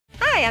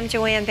Hi, I'm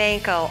Joanne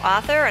Banko,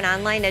 author and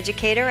online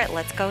educator at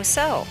Let's Go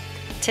Sew.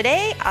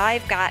 Today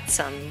I've got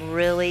some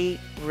really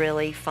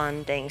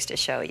fun things to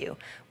show you.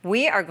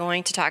 We are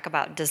going to talk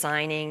about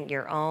designing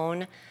your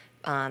own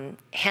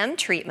hem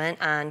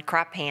treatment on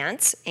crop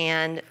pants,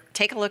 and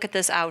take a look at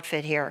this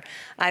outfit here.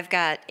 I've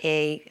got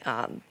a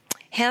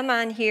hem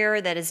on here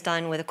that is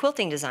done with a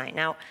quilting design.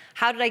 Now,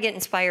 how did I get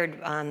inspired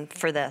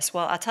for this?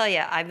 Well, I'll tell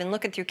you, I've been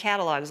looking through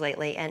catalogs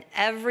lately, and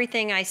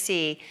everything I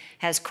see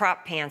has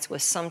crop pants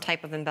with some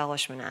type of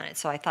embellishment on it.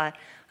 So I thought,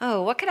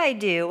 oh, what could I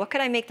do? What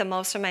could I make the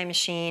most of my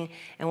machine,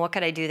 and what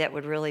could I do that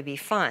would really be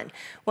fun?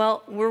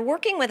 Well, we're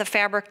working with a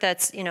fabric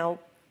that's, you know,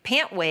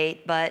 pant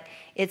weight, but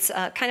it's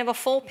kind of a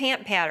full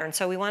pant pattern,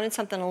 so we wanted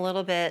something a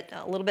little bit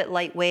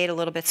lightweight, a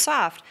little bit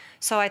soft.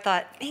 So I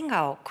thought,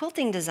 bingo,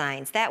 quilting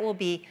designs, that will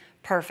be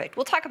perfect.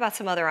 We'll talk about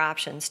some other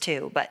options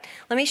too, but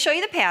let me show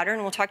you the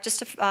pattern. We'll talk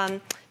just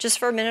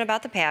for a minute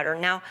about the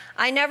pattern. Now,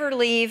 I never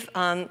leave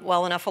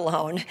well enough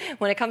alone.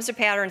 When it comes to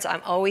patterns,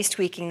 I'm always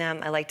tweaking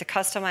them. I like to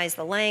customize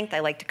the length. I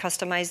like to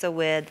customize the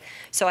width.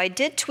 So I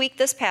did tweak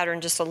this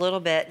pattern just a little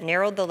bit,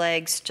 narrowed the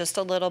legs just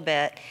a little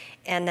bit,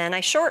 and then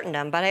I shortened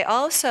them. But I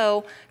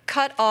also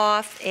cut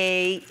off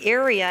an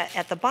area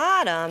at the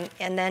bottom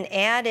and then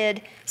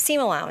added seam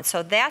allowance.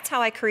 So that's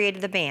how I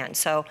created the band.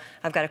 So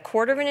I've got a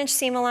 1/4 inch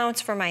seam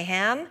allowance for my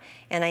hem,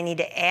 and I need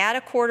to add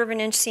a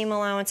 1/4 inch seam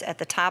allowance at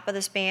the top of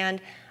this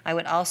band. I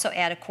would also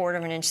add a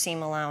 1/4 inch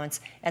seam allowance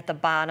at the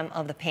bottom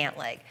of the pant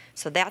leg.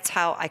 So that's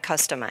how I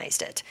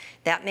customized it.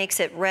 That makes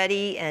it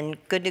ready and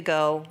good to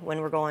go when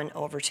we're going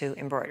over to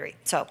embroidery.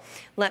 So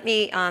let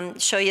me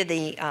show you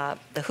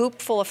the hoop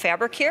full of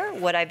fabric here.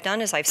 What I've done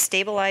is I've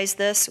stabilized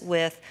this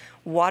with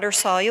water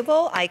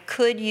soluble. I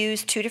could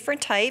use 2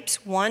 different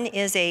types. One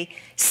is a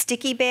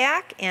sticky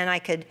back, and I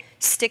could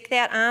stick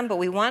that on, but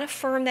we want to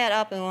firm that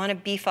up and we want to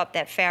beef up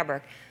that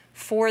fabric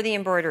for the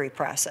embroidery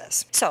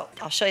process. So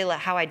I'll show you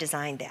how I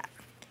designed that.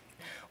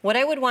 What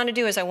I would want to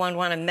do is I would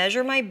want to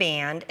measure my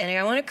band, and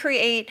I want to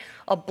create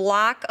a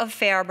block of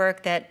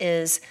fabric that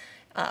is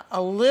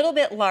a little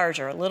bit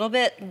larger, a little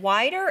bit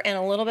wider, and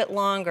a little bit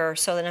longer,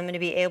 so that I'm going to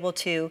be able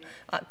to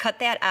cut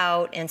that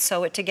out and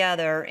sew it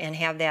together and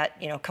have that,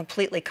 you know,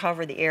 completely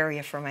cover the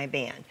area for my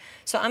band.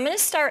 So I'm going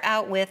to start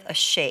out with a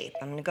shape.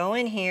 I'm going to go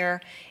in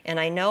here, and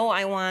I know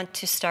I want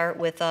to start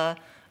with a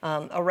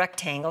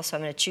rectangle, so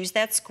I'm going to choose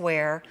that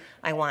square.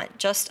 I want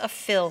just a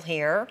fill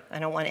here. I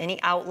don't want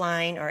any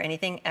outline or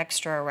anything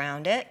extra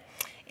around it.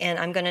 And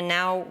I'm going to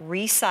now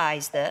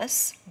resize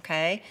this,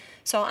 okay?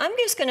 So I'm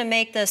just going to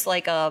make this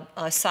like a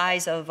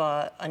size of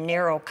a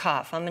narrow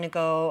cuff. I'm going to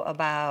go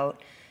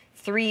about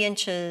 3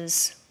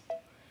 inches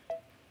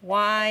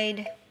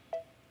wide.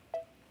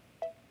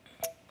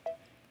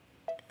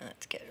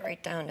 Let's get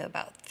right down to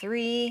about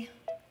 3,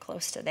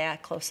 close to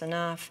that, close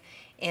enough.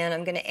 And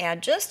I'm going to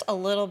add just a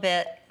little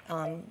bit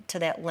to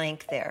that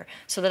length there,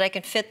 so that I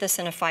can fit this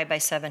in a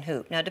 5x7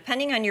 hoop. Now,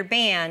 depending on your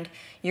band,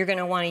 you're going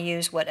to want to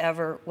use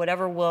whatever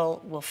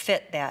will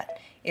fit that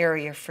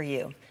area for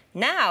you.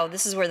 Now,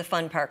 this is where the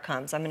fun part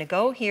comes. I'm going to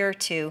go here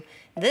to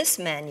this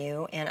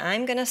menu, and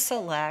I'm going to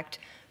select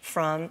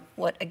from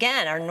what,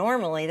 again, are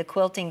normally the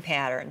quilting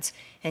patterns.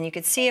 And you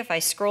can see if I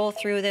scroll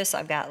through this,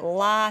 I've got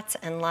lots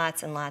and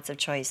lots and lots of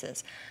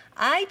choices.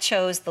 I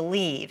chose the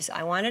leaves.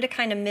 I wanted to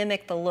kind of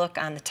mimic the look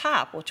on the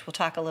top, which we'll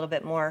talk a little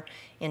bit more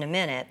in a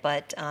minute,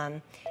 but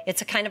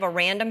it's a kind of a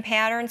random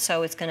pattern,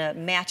 so it's going to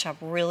match up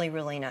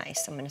really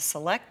nice. I'm going to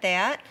select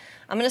that.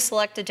 I'm going to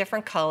select a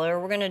different color.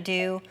 We're going to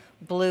do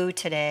blue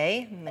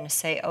today. I'm going to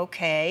say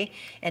OK.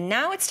 And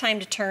now it's time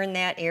to turn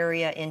that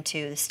area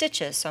into the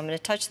stitches. So I'm going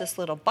to touch this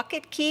little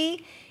bucket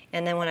key,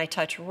 and then when I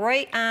touch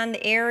right on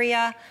the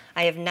area,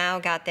 I have now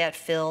got that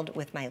filled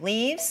with my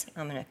leaves.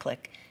 I'm going to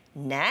click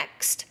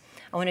Next.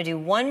 I want to do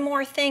one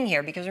more thing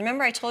here, because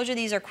remember I told you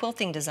these are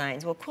quilting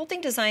designs. Well,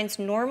 quilting designs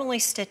normally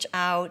stitch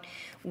out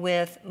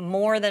with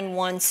more than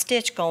one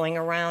stitch going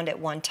around at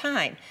one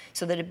time,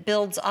 so that it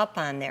builds up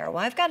on there.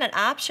 Well, I've got an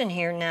option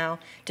here now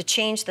to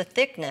change the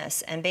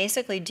thickness and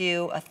basically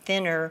do a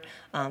thinner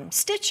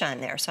stitch on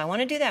there. So I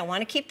want to do that. I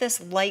want to keep this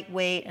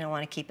lightweight, and I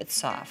want to keep it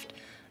soft.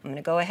 I'm going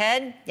to go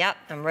ahead. Yep,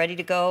 I'm ready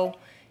to go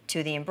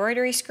to the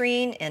embroidery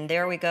screen, and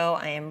there we go.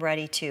 I am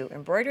ready to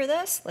embroider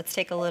this. Let's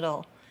take a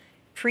little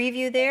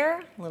preview there,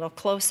 a little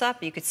close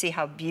up. You can see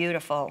how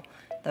beautiful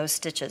those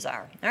stitches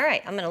are. All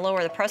right, I'm going to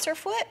lower the presser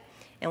foot,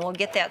 and we'll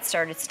get that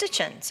started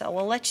stitching. So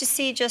we'll let you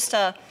see just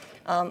a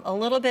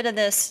little bit of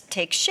this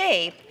take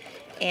shape,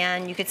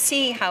 and you can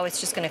see how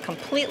it's just going to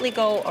completely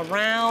go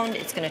around.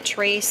 It's going to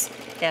trace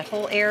that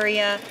whole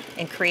area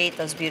and create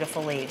those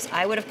beautiful leaves.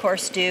 I would, of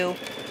course, do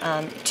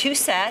 2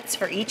 sets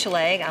for each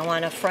leg. I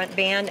want a front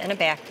band and a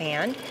back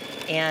band.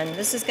 And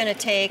this is going to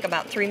take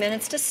about 3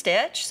 minutes to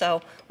stitch,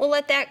 so we'll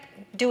let that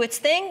do its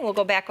thing. We'll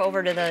go back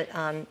over to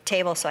the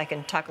table so I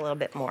can talk a little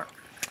bit more.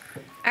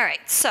 All right,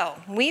 so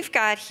we've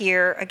got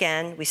here,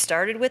 again, we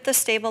started with the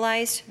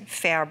stabilized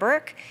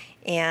fabric,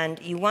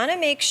 and you want to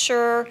make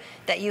sure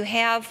that you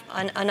have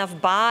enough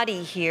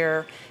body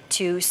here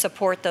to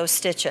support those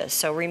stitches.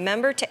 So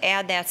remember to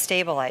add that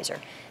stabilizer.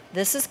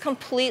 This is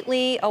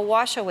completely a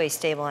wash-away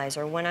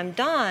stabilizer. When I'm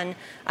done,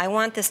 I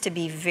want this to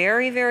be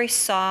very, very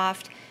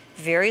soft,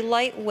 very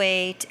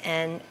lightweight,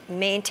 and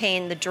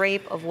maintain the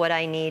drape of what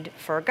I need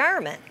for a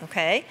garment,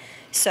 okay?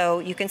 So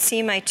you can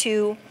see my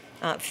two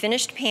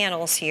finished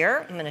panels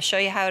here. I'm going to show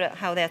you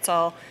how that's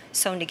all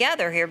sewn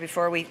together here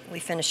before we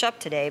finish up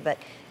today, but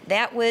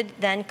that would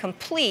then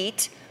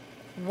complete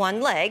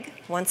one leg,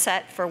 one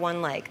set for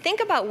one leg.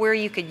 Think about where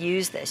you could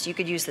use this. You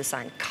could use this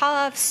on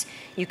cuffs,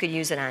 you could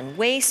use it on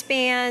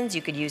waistbands,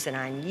 you could use it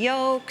on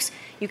yokes,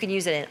 you could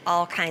use it in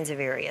all kinds of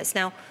areas.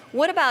 Now,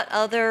 what about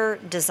other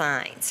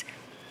designs?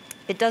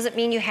 It doesn't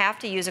mean you have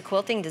to use a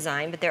quilting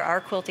design, but there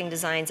are quilting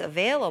designs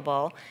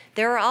available.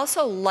 There are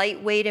also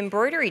lightweight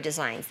embroidery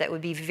designs that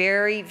would be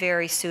very,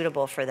 very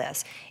suitable for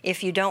this.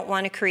 If you don't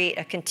want to create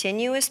a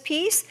continuous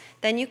piece,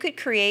 then you could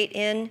create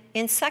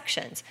in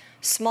sections.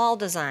 Small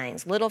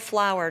designs, little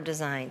flower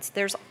designs.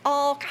 There's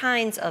all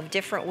kinds of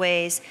different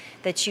ways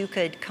that you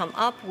could come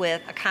up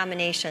with a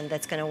combination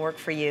that's going to work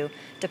for you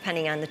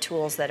depending on the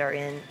tools that are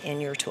in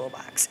your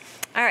toolbox.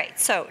 All right,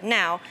 so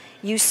now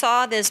you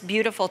saw this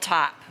beautiful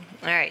top.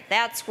 All right,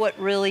 that's what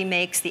really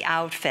makes the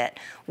outfit.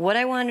 What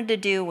I wanted to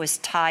do was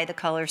tie the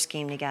color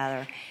scheme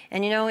together.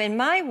 And you know, in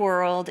my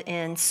world,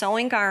 in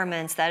sewing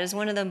garments, that is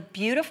one of the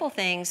beautiful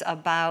things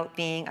about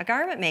being a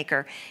garment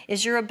maker,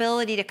 is your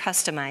ability to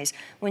customize.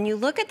 When you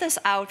look at this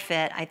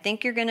outfit, I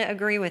think you're gonna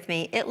agree with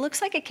me, it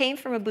looks like it came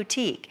from a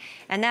boutique.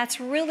 And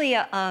that's really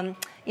a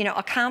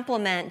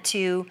compliment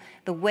to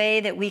the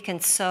way that we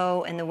can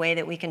sew and the way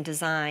that we can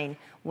design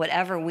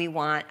whatever we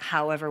want,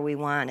 however we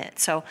want it.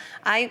 So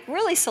I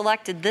really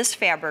selected this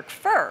fabric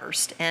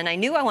first, and I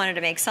knew I wanted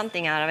to make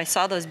something out of it. I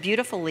saw those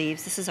beautiful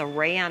leaves. This is a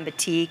rayon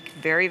batik,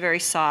 very, very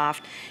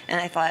soft, and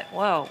I thought,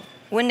 whoa,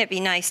 wouldn't it be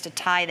nice to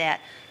tie that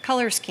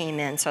color scheme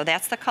in? So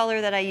that's the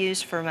color that I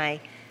used for my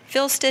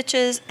fill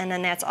stitches, and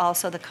then that's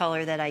also the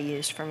color that I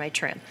used for my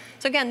trim.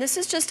 So again, this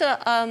is just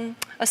a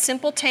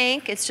simple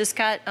tank. It's just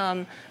got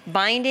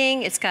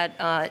binding. It's got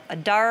a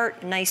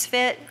dart, nice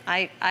fit.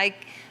 I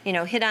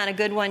hit on a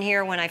good one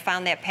here when I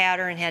found that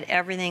pattern and had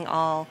everything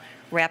all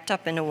wrapped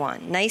up into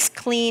one. Nice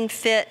clean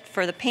fit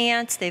for the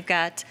pants. They've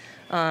got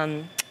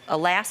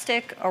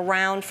elastic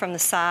around from the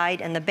side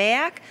and the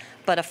back,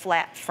 but a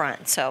flat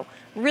front. So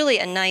really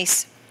a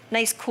nice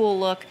cool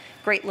look,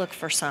 great look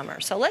for summer.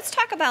 So let's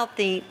talk about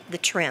the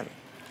trim.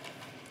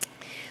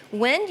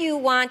 When you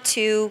want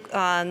to,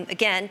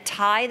 again,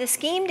 tie the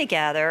scheme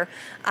together,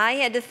 I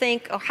had to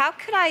think, oh, how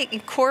could I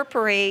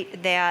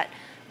incorporate that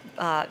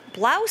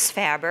blouse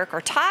fabric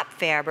or top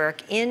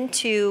fabric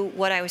into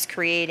what I was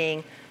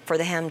creating for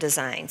the hem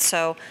design.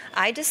 So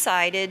I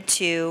decided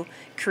to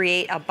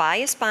create a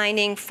bias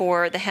binding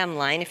for the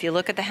hemline. If you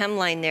look at the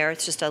hemline there,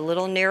 it's just a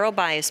little narrow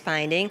bias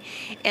binding.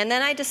 And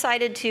then I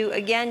decided to,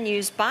 again,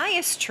 use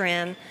bias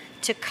trim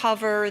to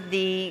cover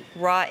the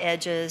raw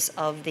edges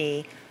of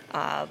the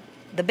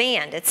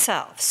band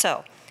itself.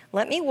 So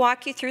let me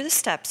walk you through the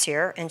steps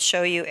here and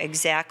show you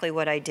exactly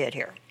what I did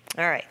here.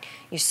 All right,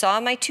 you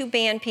saw my two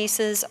band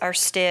pieces are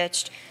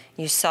stitched.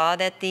 You saw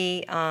that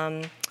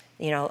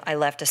I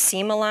left a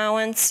seam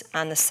allowance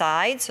on the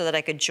side so that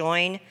I could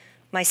join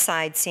my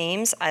side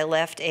seams. I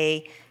left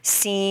a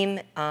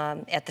seam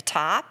at the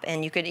top,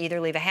 and you could either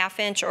leave a 1/2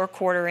 inch or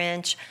 1/4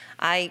 inch.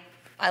 I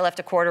left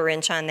a 1/4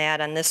 inch on that.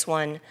 On this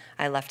one,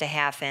 I left a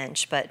 1/2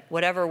 inch, but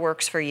whatever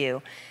works for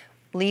you.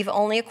 Leave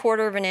only a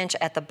 1/4 inch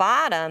at the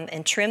bottom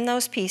and trim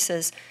those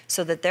pieces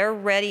so that they're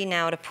ready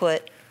now to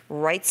put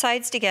right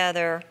sides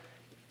together,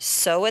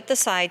 sew at the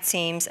side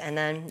seams, and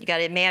then you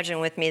gotta imagine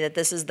with me that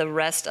this is the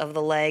rest of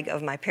the leg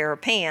of my pair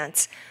of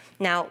pants.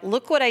 Now,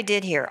 look what I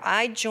did here.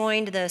 I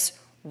joined this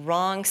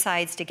wrong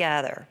sides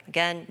together.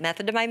 Again,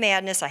 method to my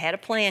madness, I had a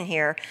plan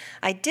here.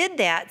 I did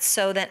that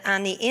so that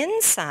on the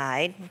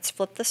inside, let's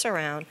flip this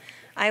around,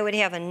 I would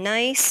have a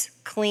nice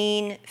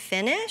clean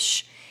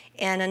finish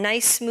and a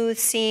nice smooth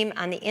seam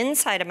on the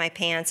inside of my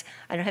pants.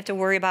 I don't have to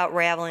worry about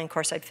raveling. Of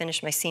course, I'd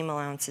finish my seam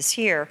allowances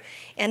here.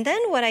 And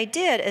then what I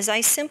did is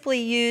I simply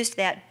used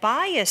that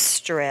bias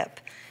strip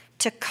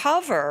to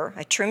cover.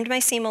 I trimmed my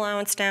seam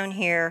allowance down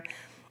here,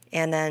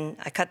 and then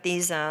I cut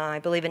these, I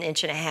believe, 1.5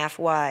 inches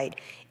wide,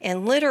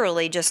 and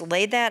literally just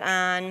laid that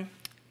on,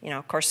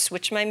 of course,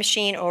 switched my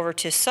machine over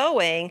to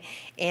sewing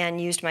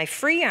and used my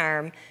free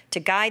arm to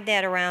guide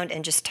that around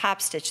and just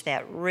top stitch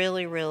that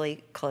really,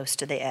 really close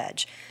to the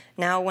edge.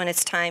 Now when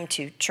it's time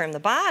to trim the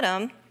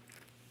bottom,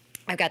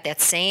 I've got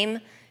that same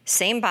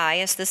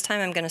bias. This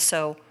time I'm going to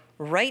sew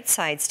right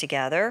sides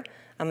together.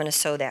 I'm going to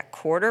sew that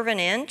 1/4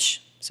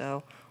 inch.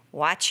 So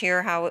watch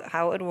here how it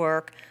would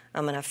work.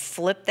 I'm going to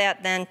flip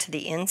that then to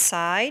the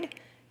inside,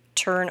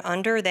 turn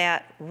under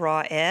that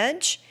raw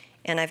edge,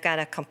 and I've got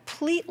a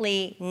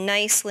completely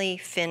nicely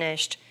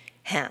finished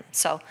hem.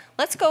 So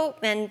let's go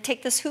and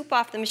take this hoop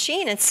off the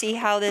machine and see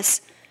how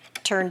this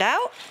turned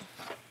out.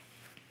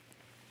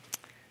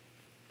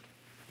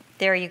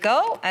 There you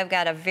go. I've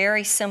got a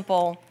very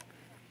simple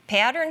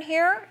pattern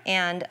here,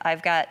 and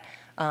I've got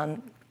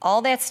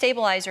all that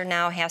stabilizer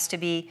now has to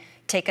be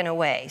taken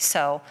away.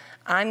 So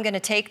I'm going to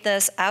take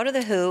this out of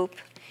the hoop,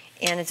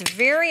 And it's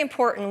very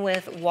important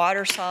with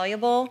water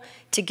soluble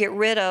to get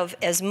rid of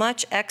as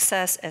much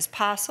excess as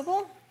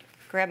possible.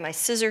 Grab my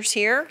scissors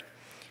here,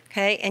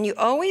 okay? And you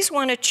always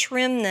want to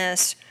trim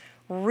this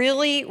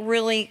really,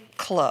 really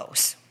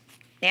close.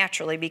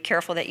 Naturally, be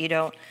careful that you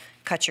don't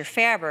cut your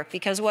fabric,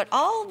 because what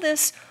all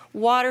this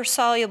water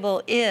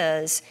soluble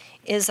is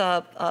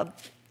a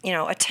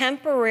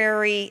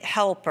temporary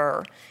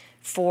helper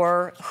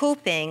for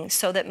hooping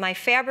so that my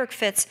fabric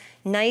fits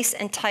nice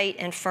and tight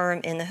and firm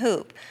in the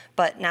hoop.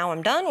 But now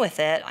I'm done with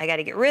it, I got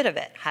to get rid of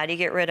it. How do you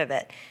get rid of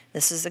it?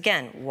 This is,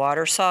 again,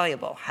 water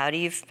soluble. How do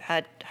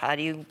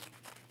you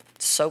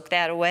soak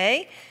that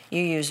away?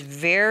 You use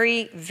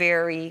very,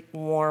 very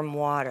warm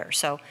water.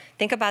 So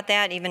think about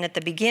that even at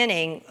the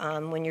beginning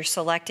when you're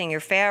selecting your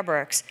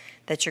fabrics,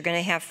 that you're going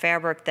to have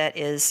fabric that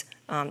is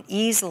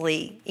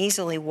easily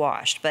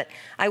washed. But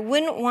I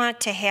wouldn't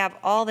want to have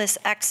all this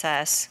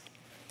excess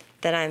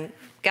that I've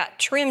got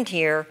trimmed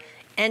here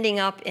ending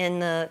up in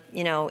the,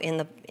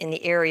 in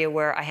the area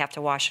where I have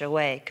to wash it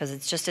away, because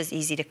it's just as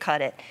easy to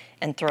cut it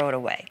and throw it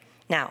away.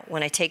 Now,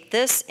 when I take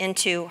this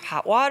into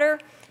hot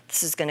water,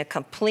 this is going to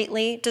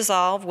completely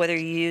dissolve, whether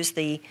you use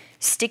the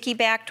sticky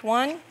backed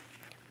one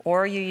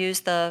or you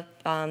use the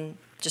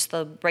just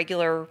the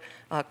regular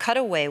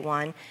cutaway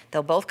one.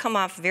 They'll both come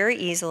off very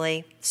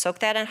easily. Soak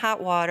that in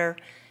hot water.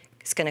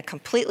 It's going to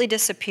completely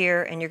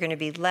disappear, and you're going to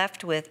be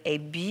left with a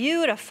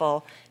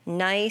beautiful,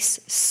 nice,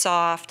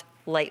 soft,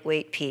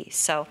 lightweight piece.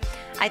 So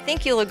I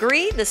think you'll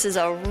agree this is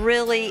a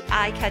really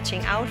eye-catching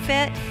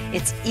outfit.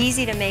 It's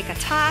easy to make a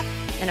top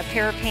and a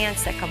pair of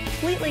pants that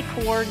completely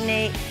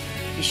coordinate.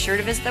 Be sure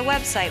to visit the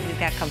website. We've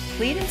got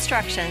complete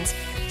instructions,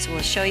 so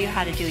we'll show you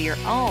how to do your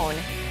own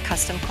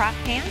custom crop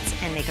pants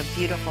and make a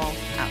beautiful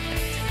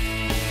outfit.